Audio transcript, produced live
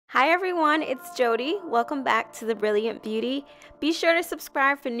Hi everyone, it's Jody. Welcome back to The Brilliant Beauty. Be sure to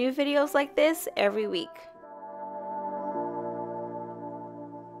subscribe for new videos like this every week.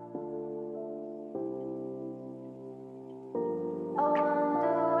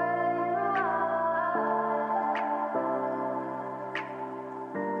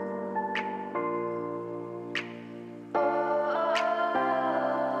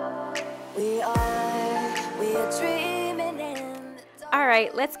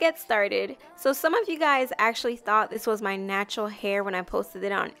 Alright, let's get started. So some of you guys actually thought this was my natural hair when I posted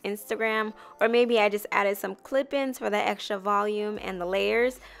it on Instagram, or maybe I just added some clip-ins for the extra volume and the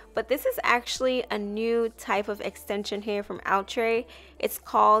layers, but this is actually a new type of extension hair from Outre. It's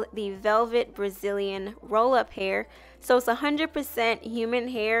called the Velvet Brazilian Roll-up hair. So it's 100% human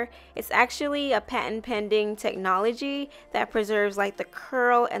hair. It's actually a patent pending technology that preserves like the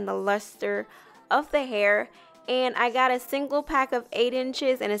curl and the luster of the hair. And I got a single pack of 8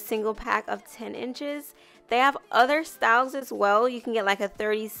 inches and a single pack of 10 inches. They have other styles as well. You can get like a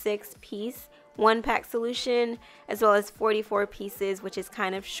 36 piece 1-pack solution as well as 44 pieces, which is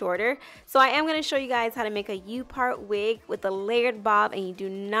kind of shorter. So I am going to show you guys how to make a U-part wig with a layered bob, and you do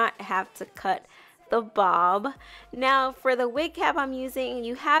not have to cut the bob. Now for the wig cap I'm using,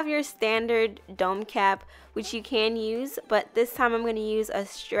 you have your standard dome cap, which you can use, but this time I'm going to use a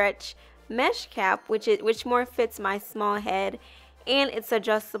stretch mesh cap, which more fits my small head, and it's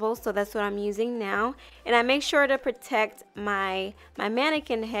adjustable, so that's what I'm using now. And I make sure to protect my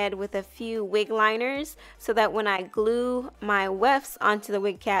mannequin head with a few wig liners so that when I glue my wefts onto the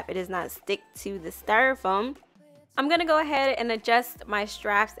wig cap, it does not stick to the styrofoam. I'm gonna go ahead and adjust my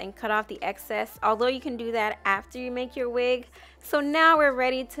straps and cut off the excess, although you can do that after you make your wig. So now we're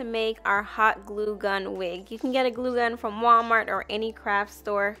ready to make our hot glue gun wig. You can get a glue gun from Walmart or any craft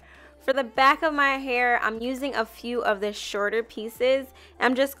store. For the back of my hair, I'm using a few of the shorter pieces.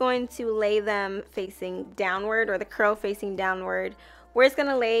 I'm just going to lay them facing downward, or the curl facing downward, where it's going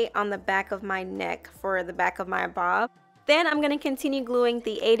to lay on the back of my neck for the back of my bob. Then I'm going to continue gluing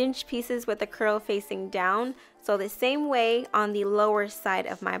the 8-inch pieces with the curl facing down, so the same way on the lower side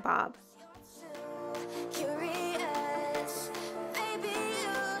of my bob.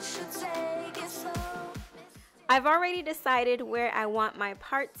 I've already decided where I want my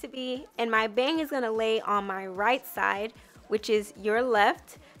part to be, and my bang is going to lay on my right side, which is your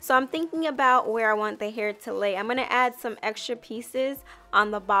left. So I'm thinking about where I want the hair to lay. I'm going to add some extra pieces on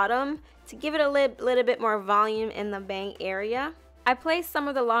the bottom to give it a little bit more volume in the bang area. I placed some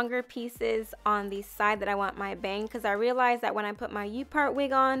of the longer pieces on the side that I want my bang because I realized that when I put my U-part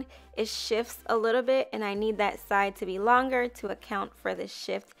wig on, it shifts a little bit, and I need that side to be longer to account for the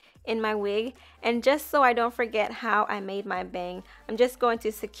shift in my wig. And just so I don't forget how I made my bang, I'm just going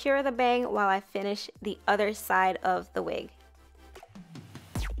to secure the bang while I finish the other side of the wig.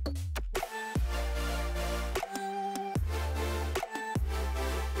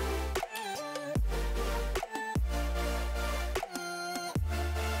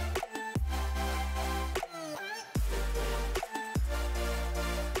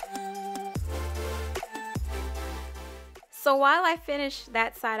 So while I finish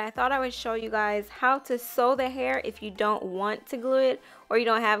that side, I thought I would show you guys how to sew the hair if you don't want to glue it, or you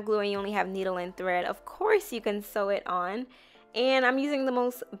don't have glue and you only have needle and thread. Of course you can sew it on, and I'm using the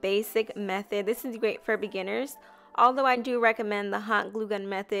most basic method. This is great for beginners, although I do recommend the hot glue gun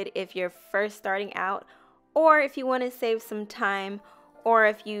method if you're first starting out, or if you want to save some time, or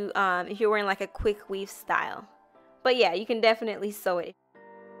if you're wearing like a quick weave style. But yeah, you can definitely sew it.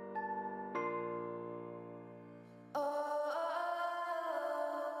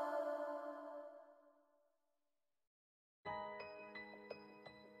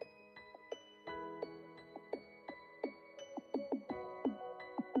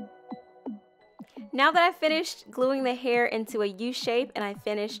 Now that I've finished gluing the hair into a U shape and I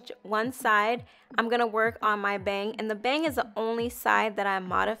finished one side, I'm going to work on my bang, and the bang is the only side that I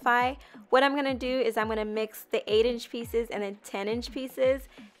modify. What I'm going to do is I'm going to mix the 8-inch pieces and the 10-inch pieces,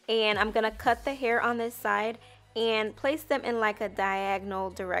 and I'm going to cut the hair on this side and place them in like a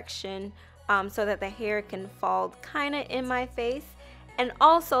diagonal direction so that the hair can fall kind of in my face. And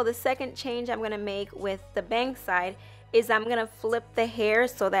also the second change I'm going to make with the bang side is I'm going to flip the hair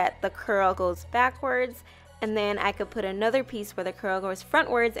so that the curl goes backwards, and then I could put another piece where the curl goes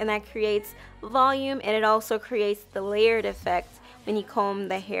frontwards, and that creates volume, and it also creates the layered effect when you comb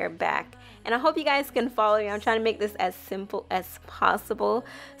the hair back. And I hope you guys can follow me. I'm trying to make this as simple as possible.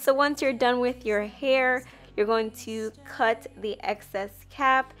 So once you're done with your hair, you're going to cut the excess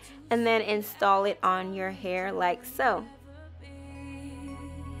cap and then install it on your hair like so.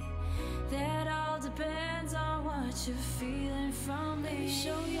 That all depends on what you're feeling from me.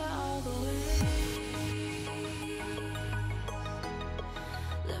 Show your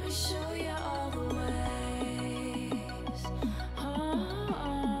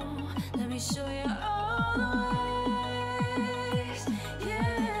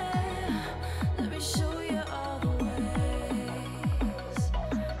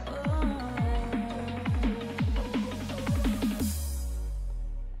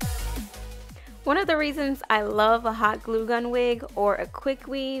One of the reasons I love a hot glue gun wig or a quick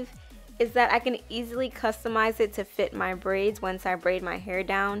weave is that I can easily customize it to fit my braids once I braid my hair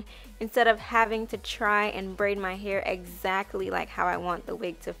down, instead of having to try and braid my hair exactly like how I want the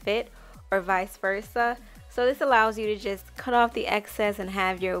wig to fit, or vice versa. So this allows you to just cut off the excess and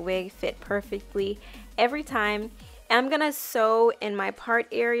have your wig fit perfectly every time. And I'm gonna sew in my part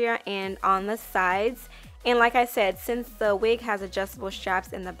area and on the sides. And like I said, since the wig has adjustable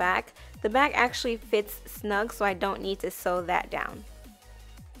straps in the back actually fits snug, so I don't need to sew that down.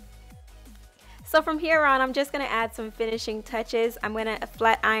 So from here on, I'm just going to add some finishing touches. I'm going to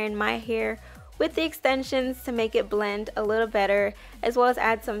flat iron my hair with the extensions to make it blend a little better, as well as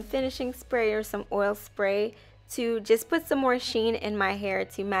add some finishing spray or some oil spray to just put some more sheen in my hair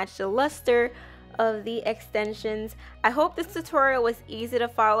to match the luster of the extensions. I hope this tutorial was easy to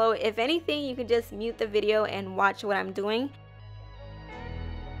follow. If anything, you can just mute the video and watch what I'm doing.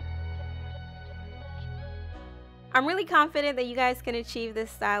 I'm really confident that you guys can achieve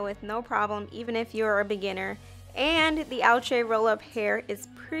this style with no problem, even if you're a beginner. And the Outre roll-up hair is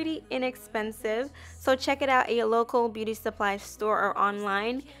pretty inexpensive, so check it out at your local beauty supply store or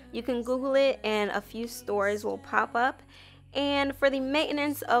online. You can Google it and a few stores will pop up. And for the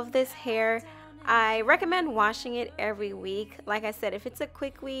maintenance of this hair, I recommend washing it every week. Like I said, if it's a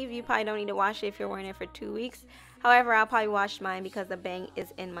quick weave, you probably don't need to wash it if you're wearing it for 2 weeks. However, I'll probably wash mine because the bang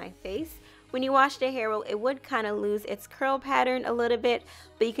is in my face. When you wash the hair, it would kind of lose its curl pattern a little bit,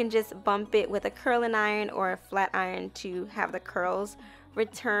 but you can just bump it with a curling iron or a flat iron to have the curls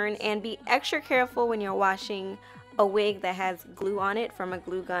return. And be extra careful when you're washing a wig that has glue on it from a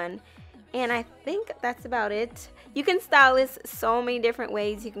glue gun. And I think that's about it. You can style this so many different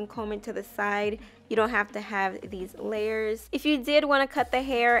ways. You can comb it to the side. You don't have to have these layers. If you did want to cut the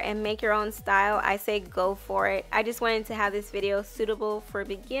hair and make your own style, I say go for it. I just wanted to have this video suitable for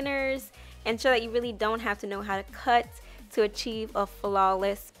beginners and show that you really don't have to know how to cut to achieve a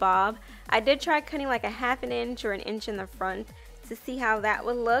flawless bob. I did try cutting like a ½ inch or an inch in the front to see how that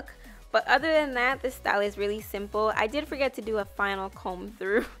would look. But other than that, this style is really simple. I did forget to do a final comb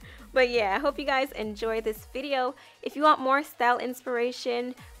through. But yeah, I hope you guys enjoyed this video. If you want more style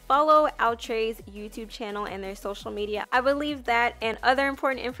inspiration, follow Outre's YouTube channel and their social media. I will leave that and other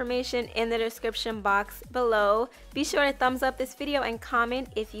important information in the description box below. Be sure to thumbs up this video and comment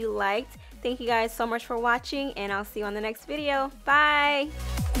if you liked. Thank you guys so much for watching, and I'll see you on the next video. Bye!